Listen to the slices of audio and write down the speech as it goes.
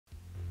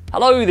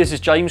Hello, this is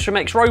James from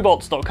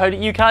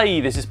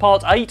XRobots.co.uk. This is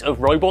part 8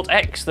 of Robot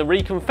X, the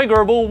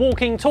reconfigurable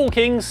walking,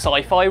 talking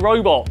sci-fi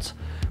robot.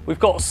 We've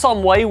got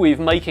some way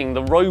with making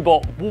the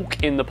robot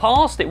walk in the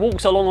past. It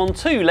walks along on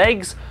 2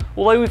 legs,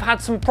 although we've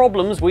had some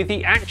problems with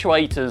the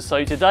actuators.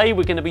 So today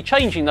we're going to be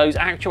changing those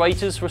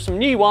actuators for some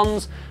new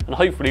ones, and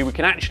hopefully we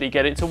can actually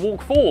get it to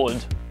walk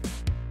forward.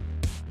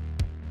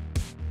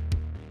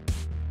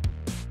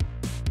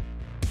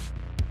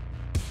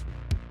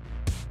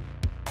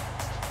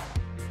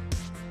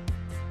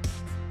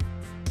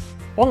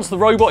 Once the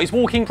robot is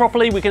walking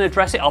properly, we can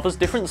dress it up as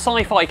different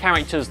sci-fi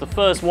characters. The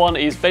first one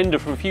is Bender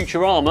from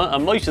Futurama,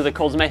 and most of the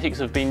cosmetics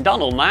have been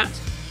done on that.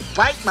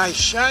 Bite my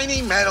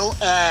shiny metal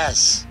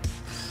ass.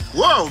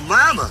 Whoa,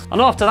 mama!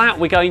 And after that,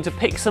 we're going to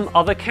pick some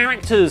other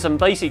characters and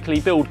basically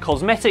build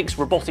cosmetics,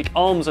 robotic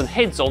arms and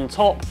heads on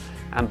top,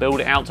 and build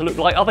it out to look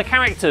like other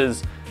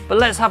characters. But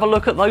let's have a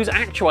look at those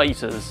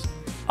actuators.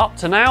 Up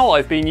to now,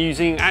 I've been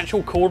using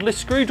actual cordless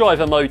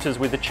screwdriver motors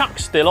with the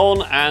chucks still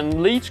on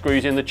and lead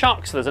screws in the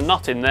chucks. There's a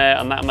nut in there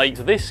and that makes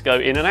this go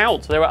in and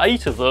out. There are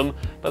 8 of them,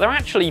 but they're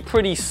actually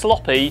pretty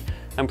sloppy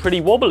and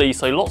pretty wobbly,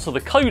 so lots of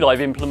the code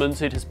I've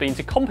implemented has been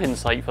to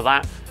compensate for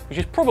that, which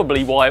is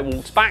probably why it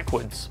walks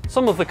backwards.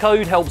 Some of the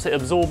code helps it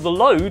absorb the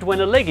load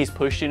when a leg is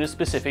pushed in a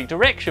specific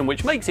direction,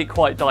 which makes it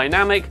quite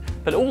dynamic,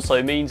 but it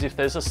also means if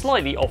there's a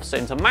slightly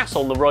off-center mass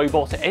on the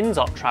robot, it ends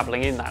up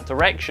travelling in that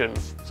direction.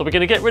 So we're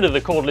going to get rid of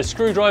the cordless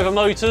screwdriver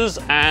motors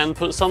and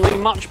put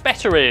something much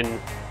better in.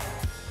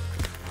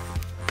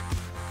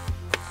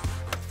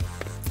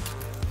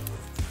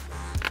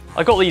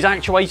 I got these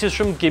actuators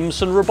from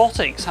Gimson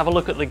Robotics. Have a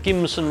look at the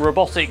Gimson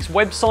Robotics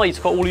website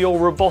for all your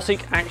robotic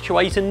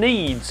actuator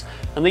needs.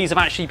 And these have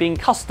actually been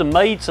custom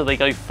made, so they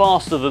go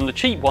faster than the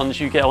cheap ones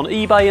you get on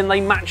eBay, and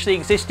they match the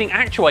existing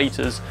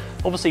actuators.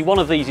 Obviously one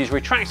of these is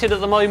retracted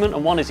at the moment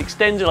and one is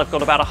extended. I've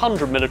got about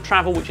 100 mil of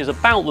travel, which is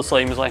about the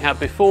same as I had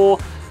before.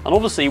 And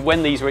obviously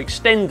when these are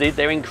extended,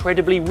 they're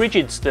incredibly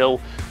rigid still,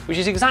 which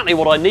is exactly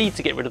what I need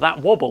to get rid of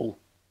that wobble.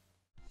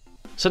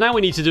 So now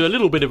we need to do a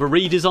little bit of a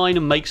redesign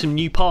and make some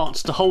new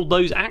parts to hold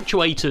those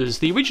actuators.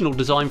 The original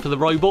design for the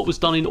robot was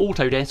done in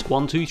Autodesk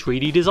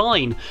 123D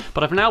Design,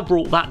 but I've now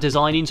brought that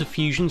design into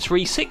Fusion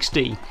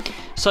 360.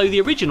 So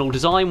the original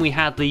design, we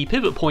had the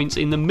pivot points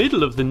in the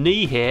middle of the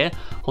knee here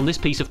on this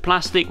piece of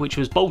plastic, which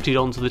was bolted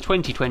onto the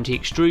 2020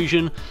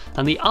 extrusion,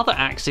 and the other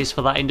axis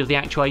for that end of the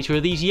actuator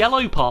are these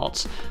yellow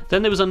parts.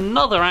 Then there was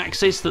another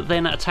axis that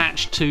then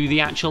attached to the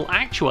actual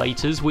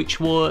actuators, which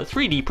were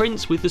 3D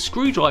prints with the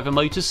screwdriver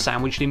motors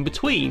sandwiched in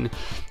between.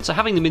 So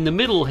having them in the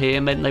middle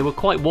here meant they were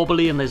quite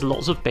wobbly and there's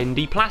lots of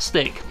bendy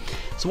plastic.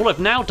 So what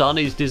I've now done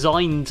is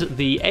designed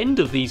the end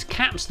of these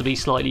caps to be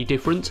slightly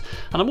different,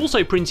 and I'm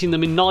also printing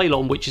them in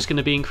nylon, which is going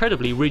to be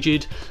incredibly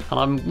rigid, and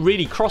I'm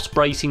really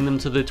cross-bracing them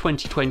to the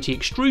 2020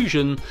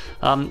 extrusion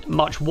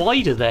much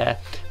wider there.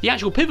 The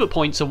actual pivot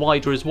points are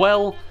wider as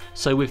well,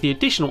 so with the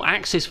additional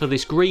axis for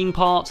this green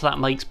part, that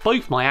makes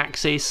both my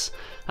axis,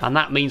 and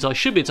that means I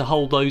should be able to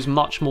hold those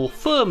much more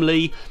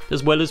firmly,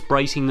 as well as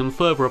bracing them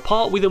further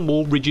apart with a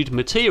more rigid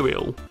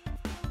material.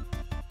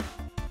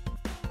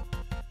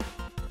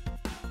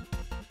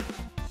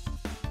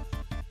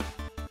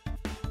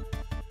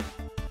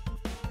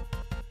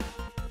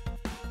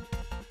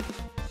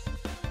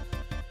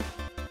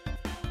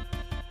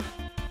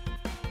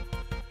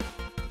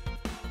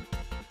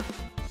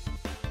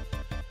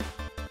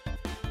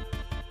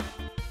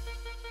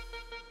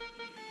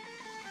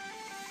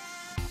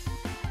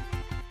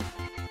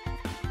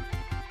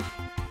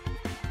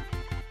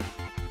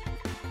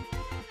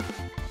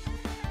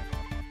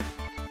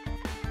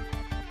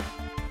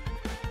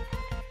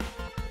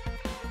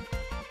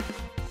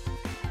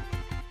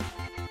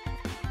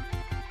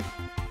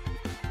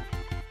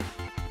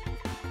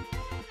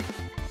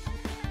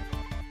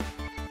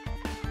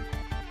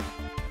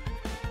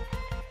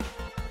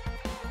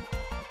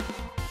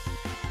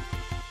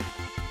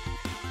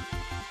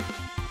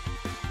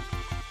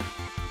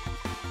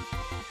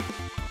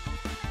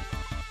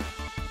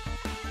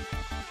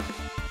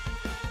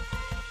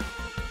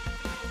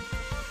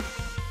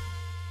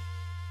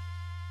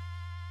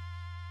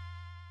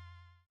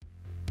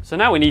 So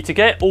now we need to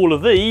get all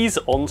of these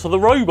onto the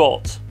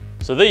robot.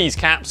 So these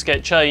caps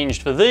get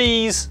changed for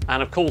these,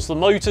 and of course the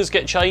motors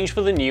get changed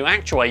for the new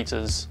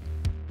actuators.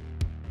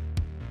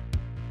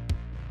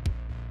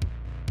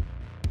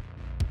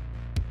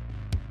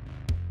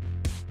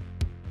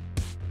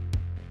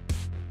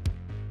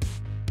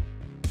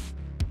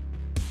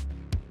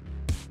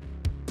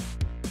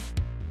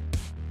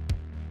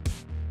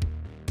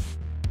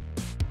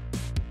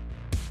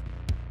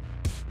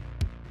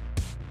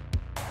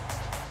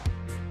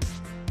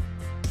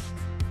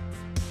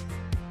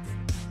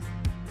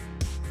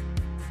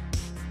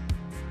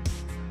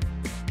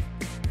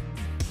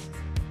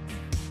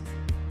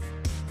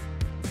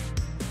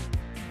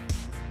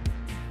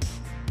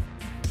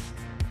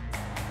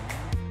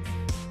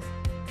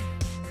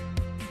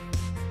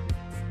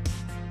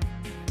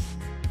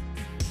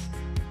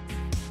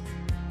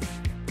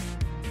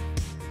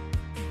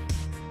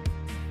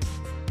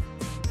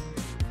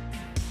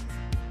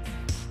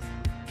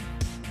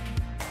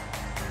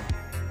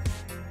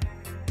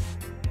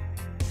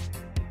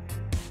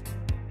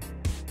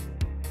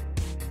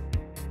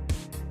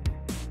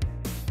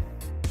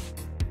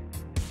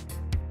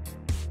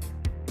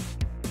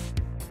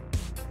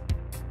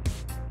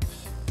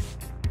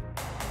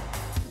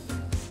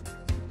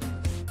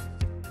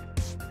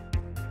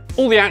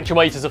 All the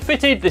actuators are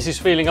fitted. This is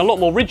feeling a lot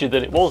more rigid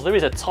than it was. There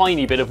is a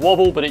tiny bit of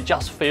wobble, but it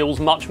just feels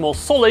much more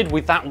solid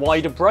with that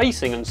wider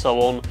bracing and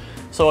so on.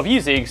 So I've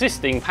used the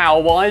existing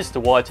power wires to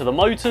wire to the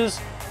motors.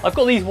 I've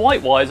got these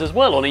white wires as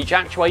well on each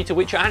actuator,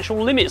 which are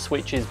actual limit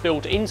switches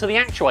built into the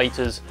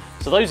actuators.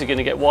 So those are going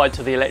to get wired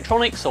to the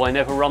electronics, so I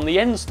never run the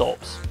end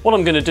stops. What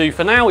I'm going to do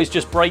for now is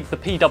just break the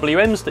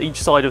PWMs to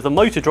each side of the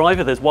motor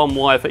driver. There's one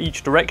wire for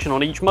each direction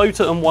on each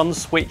motor and one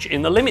switch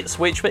in the limit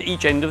switch for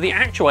each end of the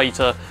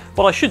actuator.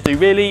 What I should do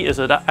really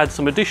is add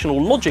some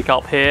additional logic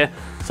up here,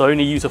 so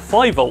only use a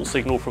 5-volt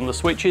signal from the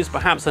switches,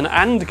 perhaps an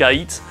AND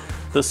gate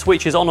that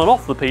switches on and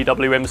off the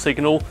PWM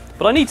signal,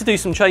 but I need to do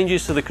some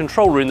changes to the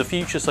controller in the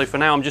future, so for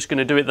now I'm just going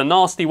to do it the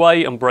nasty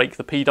way and break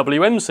the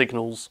PWM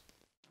signals.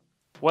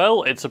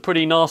 Well, it's a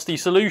pretty nasty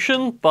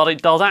solution, but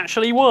it does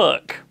actually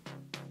work.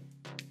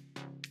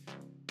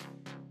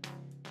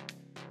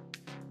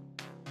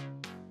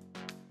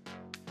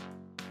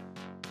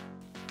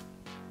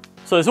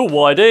 So it's all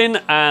wired in,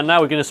 and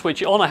now we're going to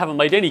switch it on. I haven't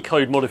made any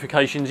code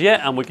modifications yet,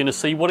 and we're going to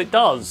see what it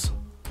does.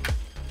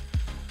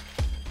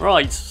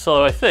 Right,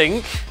 so I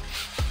think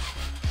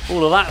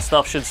all of that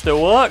stuff should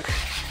still work.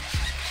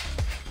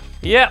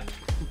 Yep.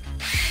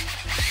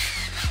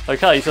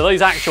 Okay, so those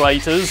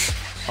actuators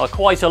are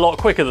quite a lot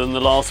quicker than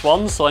the last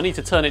ones, so I need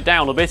to turn it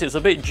down a bit. It's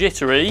a bit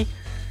jittery,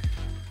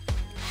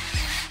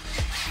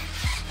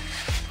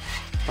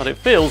 but it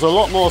feels a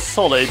lot more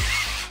solid.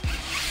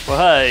 Well,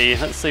 hey,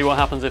 let's see what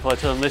happens if I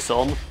turn this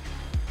on.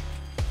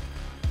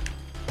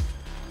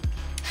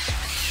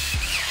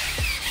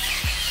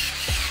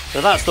 So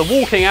that's the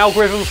walking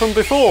algorithm from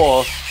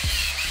before.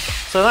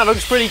 So that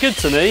looks pretty good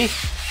to me.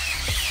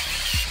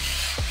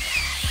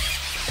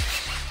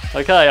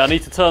 Okay, I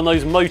need to turn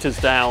those motors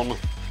down.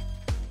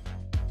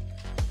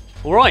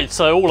 Alright,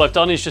 so all I've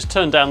done is just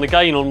turn down the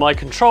gain on my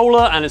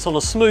controller, and it's on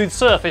a smooth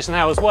surface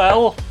now as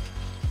well.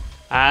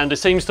 And it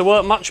seems to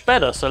work much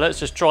better, so let's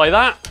just try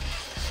that.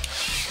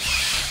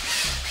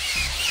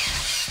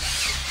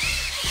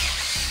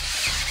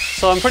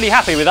 So I'm pretty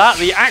happy with that.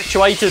 The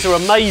actuators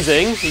are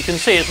amazing. You can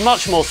see it's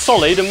much more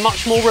solid and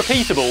much more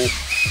repeatable.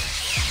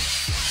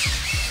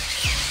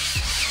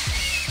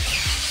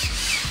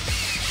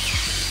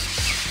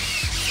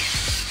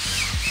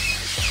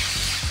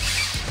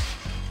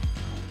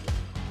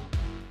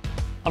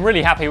 I'm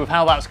really happy with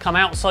how that's come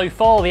out so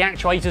far. The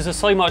actuators are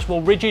so much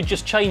more rigid.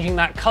 Just changing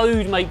that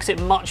code makes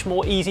it much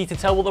more easy to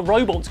tell what the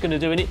robot's going to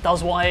do, and it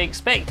does what I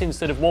expect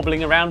instead of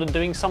wobbling around and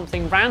doing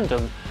something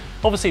random.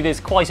 Obviously there's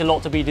quite a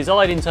lot to be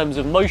desired in terms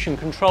of motion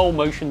control,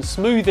 motion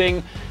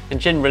smoothing, and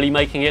generally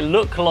making it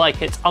look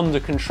like it's under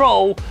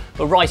control,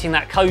 but writing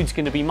that code's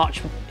going to be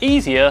much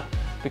easier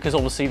because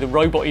obviously the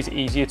robot is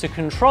easier to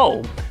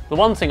control. The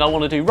one thing I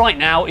want to do right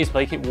now is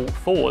make it walk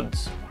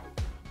forwards.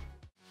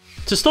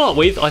 To start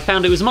with, I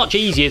found it was much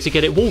easier to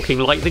get it walking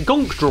like the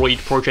Gonk Droid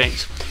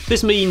project.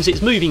 This means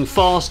it's moving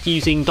fast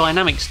using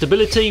dynamic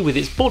stability with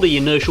its body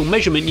inertial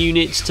measurement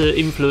units to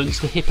influence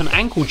the hip and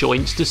ankle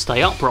joints to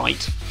stay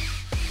upright.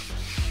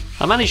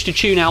 I managed to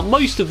tune out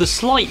most of the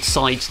slight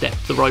sidestep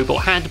the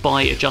robot had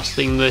by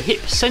adjusting the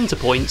hip centre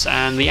points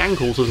and the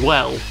ankles as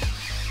well.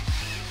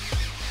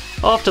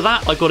 After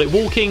that, I got it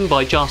walking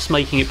by just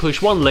making it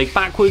push one leg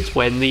backwards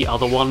when the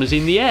other one was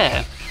in the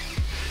air.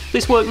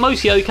 This worked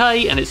mostly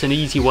okay, and it's an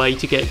easy way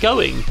to get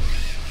going.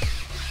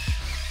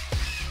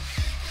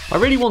 I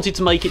really wanted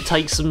to make it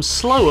take some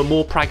slower,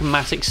 more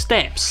pragmatic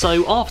steps,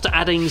 so after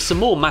adding some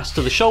more mass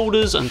to the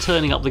shoulders and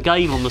turning up the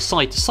gain on the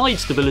side-to-side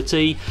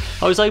stability,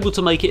 I was able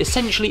to make it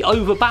essentially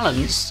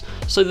overbalanced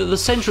so that the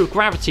centre of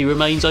gravity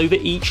remains over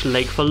each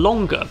leg for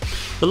longer.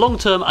 The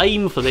long-term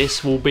aim for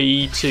this will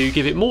be to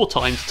give it more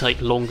time to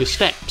take longer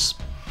steps.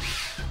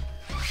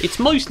 It's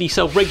mostly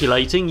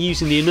self-regulating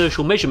using the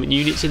inertial measurement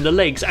units in the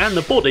legs and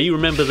the body.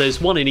 Remember,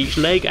 there's one in each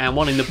leg and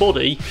one in the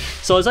body,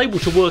 so I was able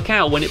to work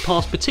out when it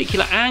passed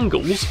particular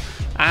angles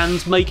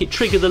and make it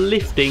trigger the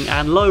lifting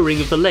and lowering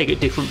of the leg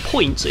at different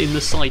points in the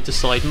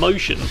side-to-side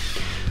motion.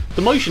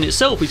 The motion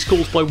itself is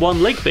caused by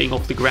one leg being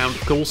off the ground,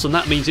 of course, and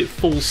that means it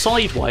falls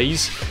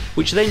sideways,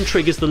 which then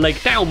triggers the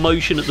leg down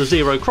motion at the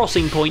zero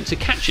crossing point to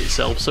catch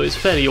itself, so it's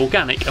fairly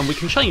organic, and we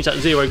can change that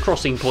zero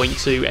crossing point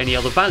to any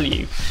other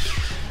value.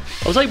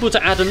 I was able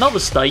to add another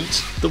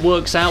state that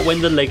works out when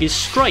the leg is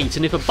straight,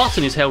 and if a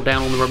button is held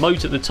down on the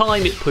remote at the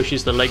time, it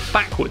pushes the leg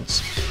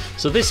backwards.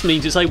 So this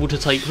means it's able to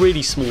take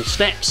really small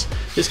steps.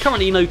 There's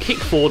currently no kick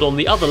forward on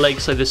the other leg,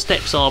 so the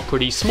steps are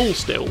pretty small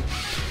still.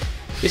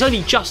 It's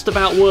only just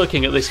about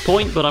working at this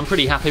point, but I'm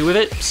pretty happy with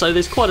it, so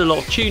there's quite a lot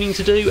of tuning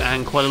to do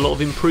and quite a lot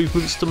of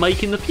improvements to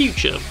make in the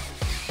future.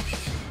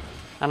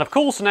 And of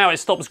course now it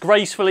stops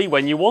gracefully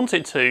when you want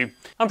it to.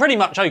 I'm pretty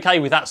much okay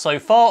with that so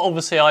far.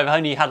 Obviously I've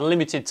only had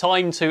limited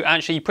time to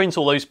actually print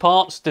all those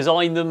parts,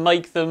 design them,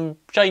 make them,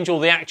 change all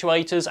the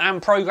actuators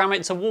and program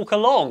it to walk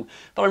along.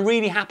 But I'm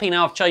really happy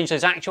now I've changed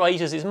those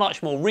actuators. It's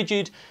much more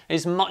rigid,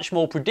 it's much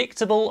more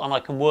predictable, and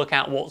I can work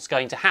out what's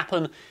going to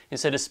happen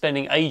instead of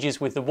spending ages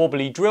with the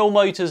wobbly drill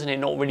motors and it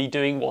not really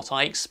doing what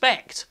I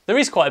expect. There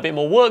is quite a bit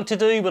more work to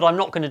do, but I'm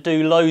not going to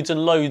do loads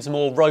and loads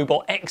more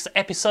Robot X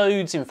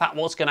episodes. In fact,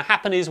 what's going to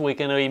happen is we're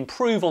going to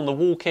improve on the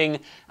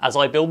walking as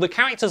I build the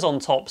characters on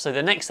top. So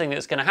the next thing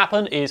that's going to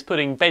happen is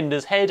putting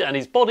Bender's head and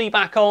his body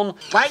back on.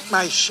 Bite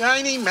my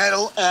shiny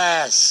metal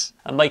ass.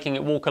 And making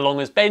it walk along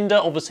as Bender.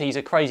 Obviously he's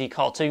a crazy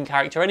cartoon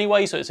character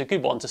anyway, so it's a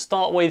good one to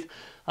start with.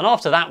 And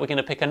after that we're going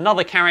to pick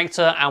another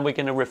character and we're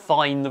going to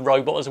refine the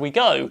robot as we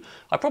go.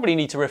 I probably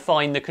need to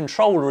refine the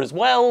controller as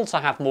well to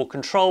have more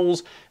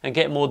controls and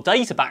get more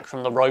data back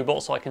from the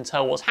robot so I can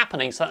tell what's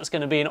happening. So that's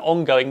going to be an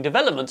ongoing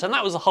development, and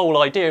that was the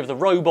whole idea of the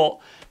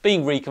robot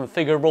being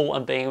reconfigurable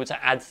and being able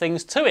to add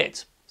things to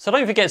it. So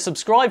don't forget to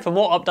subscribe for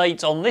more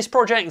updates on this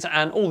project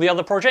and all the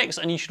other projects,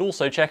 and you should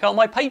also check out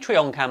my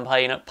Patreon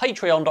campaign at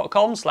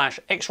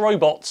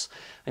patreon.com/XRobots,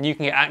 and you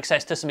can get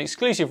access to some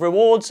exclusive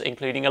rewards,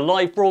 including a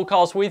live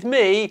broadcast with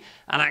me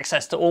and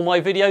access to all my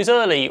videos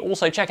early.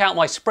 Also check out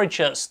my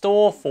Spreadshirt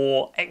store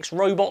for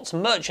XRobots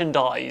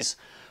merchandise.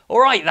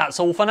 Alright, that's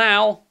all for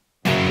now.